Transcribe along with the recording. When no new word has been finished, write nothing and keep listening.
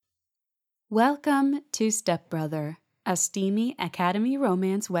Welcome to Stepbrother, a steamy Academy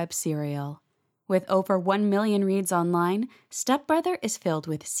romance web serial. With over 1 million reads online, Stepbrother is filled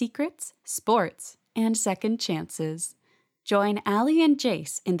with secrets, sports, and second chances. Join Allie and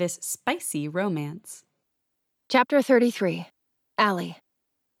Jace in this spicy romance. Chapter 33. Allie.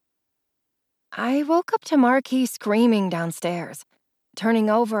 I woke up to Marquis screaming downstairs. Turning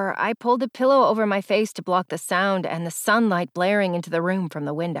over, I pulled a pillow over my face to block the sound and the sunlight blaring into the room from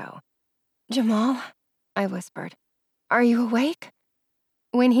the window. "Jamal," I whispered, "are you awake?"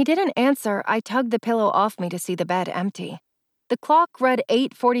 When he didn't answer, I tugged the pillow off me to see the bed empty. The clock read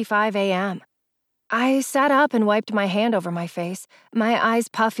 8:45 a.m. I sat up and wiped my hand over my face, my eyes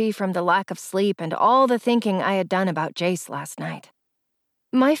puffy from the lack of sleep and all the thinking I had done about Jace last night.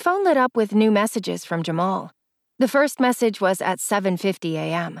 My phone lit up with new messages from Jamal. The first message was at 7:50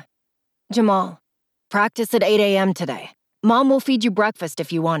 a.m. "Jamal, practice at 8 a.m. today. Mom will feed you breakfast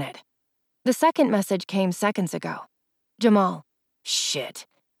if you want it." The second message came seconds ago. "Jamal, shit.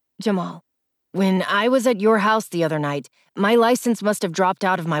 Jamal, when I was at your house the other night, my license must have dropped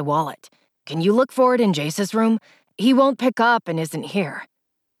out of my wallet. Can you look for it in Jace's room? He won't pick up and isn't here.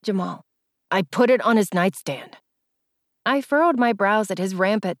 Jamal, I put it on his nightstand." I furrowed my brows at his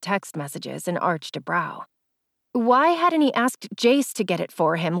rampant text messages and arched a brow. Why hadn't he asked Jace to get it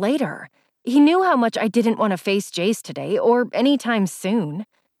for him later? He knew how much I didn't want to face Jace today or anytime soon.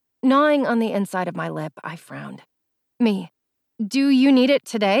 Gnawing on the inside of my lip, I frowned. "Me, do you need it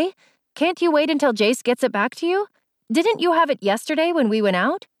today? Can't you wait until Jace gets it back to you? Didn't you have it yesterday when we went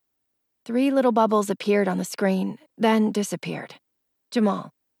out?" 3 little bubbles appeared on the screen, then disappeared. "Jamal,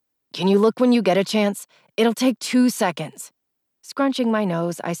 can you look when you get a chance? It'll take 2 seconds." Scrunching my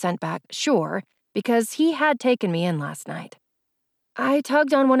nose, I sent back, "Sure," because he had taken me in last night. I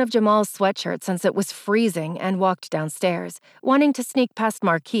tugged on one of Jamal's sweatshirts since it was freezing and walked downstairs, wanting to sneak past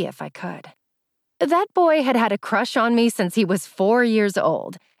Marquis if I could. That boy had had a crush on me since he was 4 years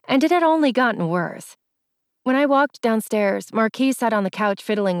old, and it had only gotten worse. When I walked downstairs, Marquis sat on the couch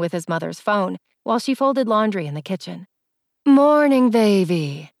fiddling with his mother's phone while she folded laundry in the kitchen. "Morning,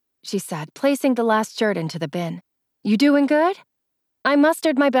 baby," she said, placing the last shirt into the bin. "You doing good?" I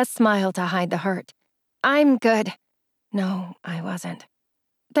mustered my best smile to hide the hurt. "I'm good." No, I wasn't.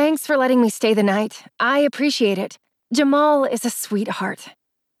 "Thanks for letting me stay the night. I appreciate it. Jamal is a sweetheart."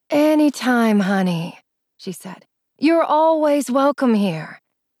 "Anytime, honey," she said. "You're always welcome here."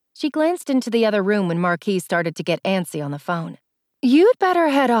 She glanced into the other room when Marquis started to get antsy on the phone. "You'd better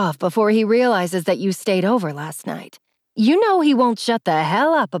head off before he realizes that you stayed over last night. You know he won't shut the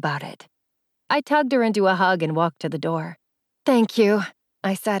hell up about it." I tugged her into a hug and walked to the door. "Thank you,"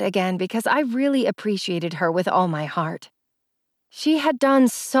 I said again because I really appreciated her with all my heart. She had done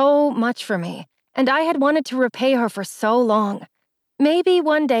so much for me, and I had wanted to repay her for so long. Maybe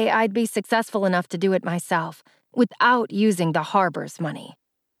one day I'd be successful enough to do it myself, without using the harbor's money.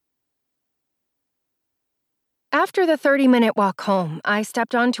 After the 30-minute walk home, I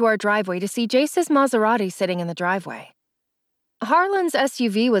stepped onto our driveway to see Jace's Maserati sitting in the driveway. Harlan's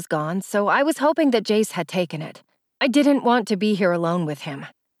SUV was gone, so I was hoping that Jace had taken it. I didn't want to be here alone with him.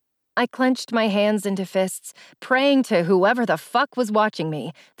 I clenched my hands into fists, praying to whoever the fuck was watching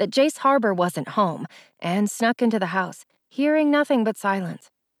me that Jace Harbor wasn't home, and snuck into the house, hearing nothing but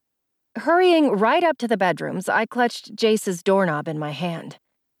silence. Hurrying right up to the bedrooms, I clutched Jace's doorknob in my hand.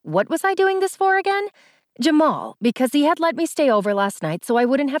 What was I doing this for again? Jamal, because he had let me stay over last night so I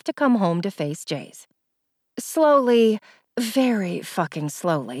wouldn't have to come home to face Jace. Slowly, very fucking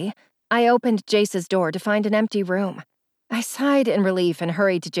slowly, I opened Jace's door to find an empty room. I sighed in relief and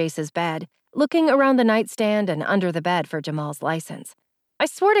hurried to Jace's bed, looking around the nightstand and under the bed for Jamal's license. I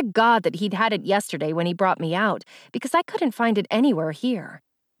swore to God that he'd had it yesterday when he brought me out, because I couldn't find it anywhere here.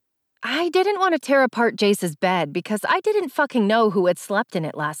 I didn't want to tear apart Jace's bed because I didn't fucking know who had slept in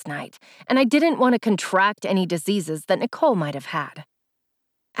it last night, and I didn't want to contract any diseases that Nicole might have had.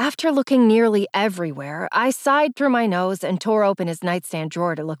 After looking nearly everywhere, I sighed through my nose and tore open his nightstand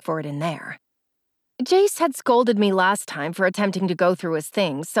drawer to look for it in there. Jace had scolded me last time for attempting to go through his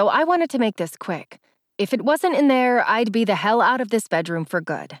things, so I wanted to make this quick. If it wasn't in there, I'd be the hell out of this bedroom for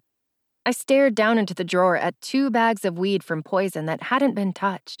good. I stared down into the drawer at 2 bags of weed from Poison that hadn't been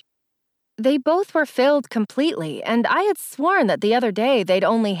touched. They both were filled completely, and I had sworn that the other day they'd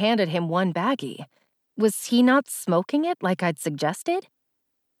only handed him 1 baggie. Was he not smoking it like I'd suggested?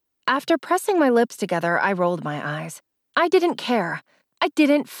 After pressing my lips together, I rolled my eyes. I didn't care. I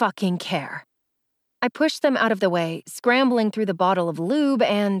didn't fucking care. I pushed them out of the way, scrambling through the bottle of lube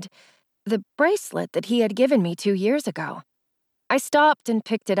and the bracelet that he had given me 2 years ago. I stopped and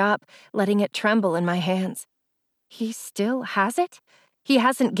picked it up, letting it tremble in my hands. He still has it? He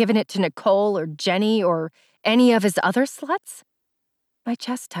hasn't given it to Nicole or Jenny or any of his other sluts? My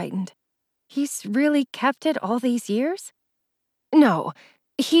chest tightened. He's really kept it all these years? No,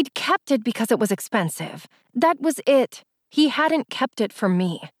 he'd kept it because it was expensive. That was it. He hadn't kept it for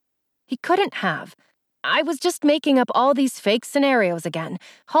me. He couldn't have. I was just making up all these fake scenarios again,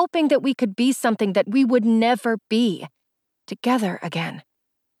 hoping that we could be something that we would never be. Together again.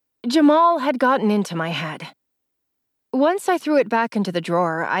 Jamal had gotten into my head. Once I threw it back into the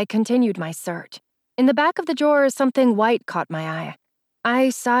drawer, I continued my search. In the back of the drawer, something white caught my eye. I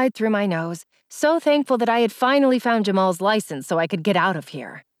sighed through my nose, so thankful that I had finally found Jamal's license so I could get out of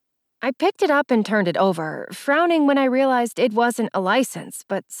here. I picked it up and turned it over, frowning when I realized it wasn't a license,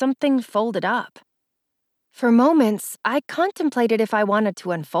 but something folded up. For moments, I contemplated if I wanted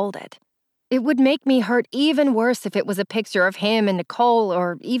to unfold it. It would make me hurt even worse if it was a picture of him and Nicole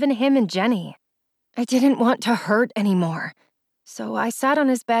or even him and Jenny. I didn't want to hurt anymore, so I sat on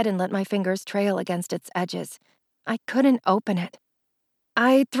his bed and let my fingers trail against its edges. I couldn't open it.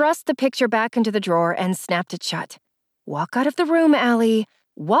 I thrust the picture back into the drawer and snapped it shut. Walk out of the room, Allie.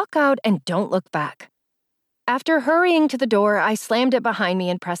 Walk out and don't look back. After hurrying to the door, I slammed it behind me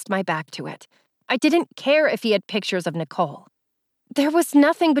and pressed my back to it. I didn't care if he had pictures of Nicole. There was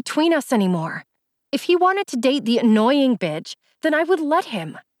nothing between us anymore. If he wanted to date the annoying bitch, then I would let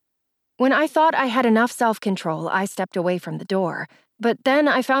him. When I thought I had enough self-control, I stepped away from the door, but then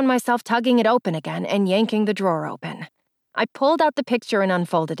I found myself tugging it open again and yanking the drawer open. I pulled out the picture and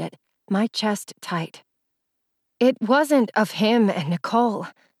unfolded it, my chest tight. It wasn't of him and Nicole.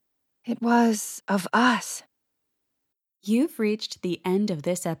 It was of us. You've reached the end of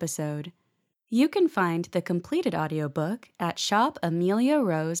this episode. You can find the completed audiobook at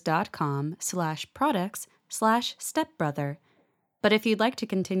shopameliarose.com/products/stepbrother. But if you'd like to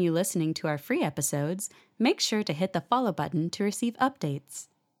continue listening to our free episodes, make sure to hit the follow button to receive updates.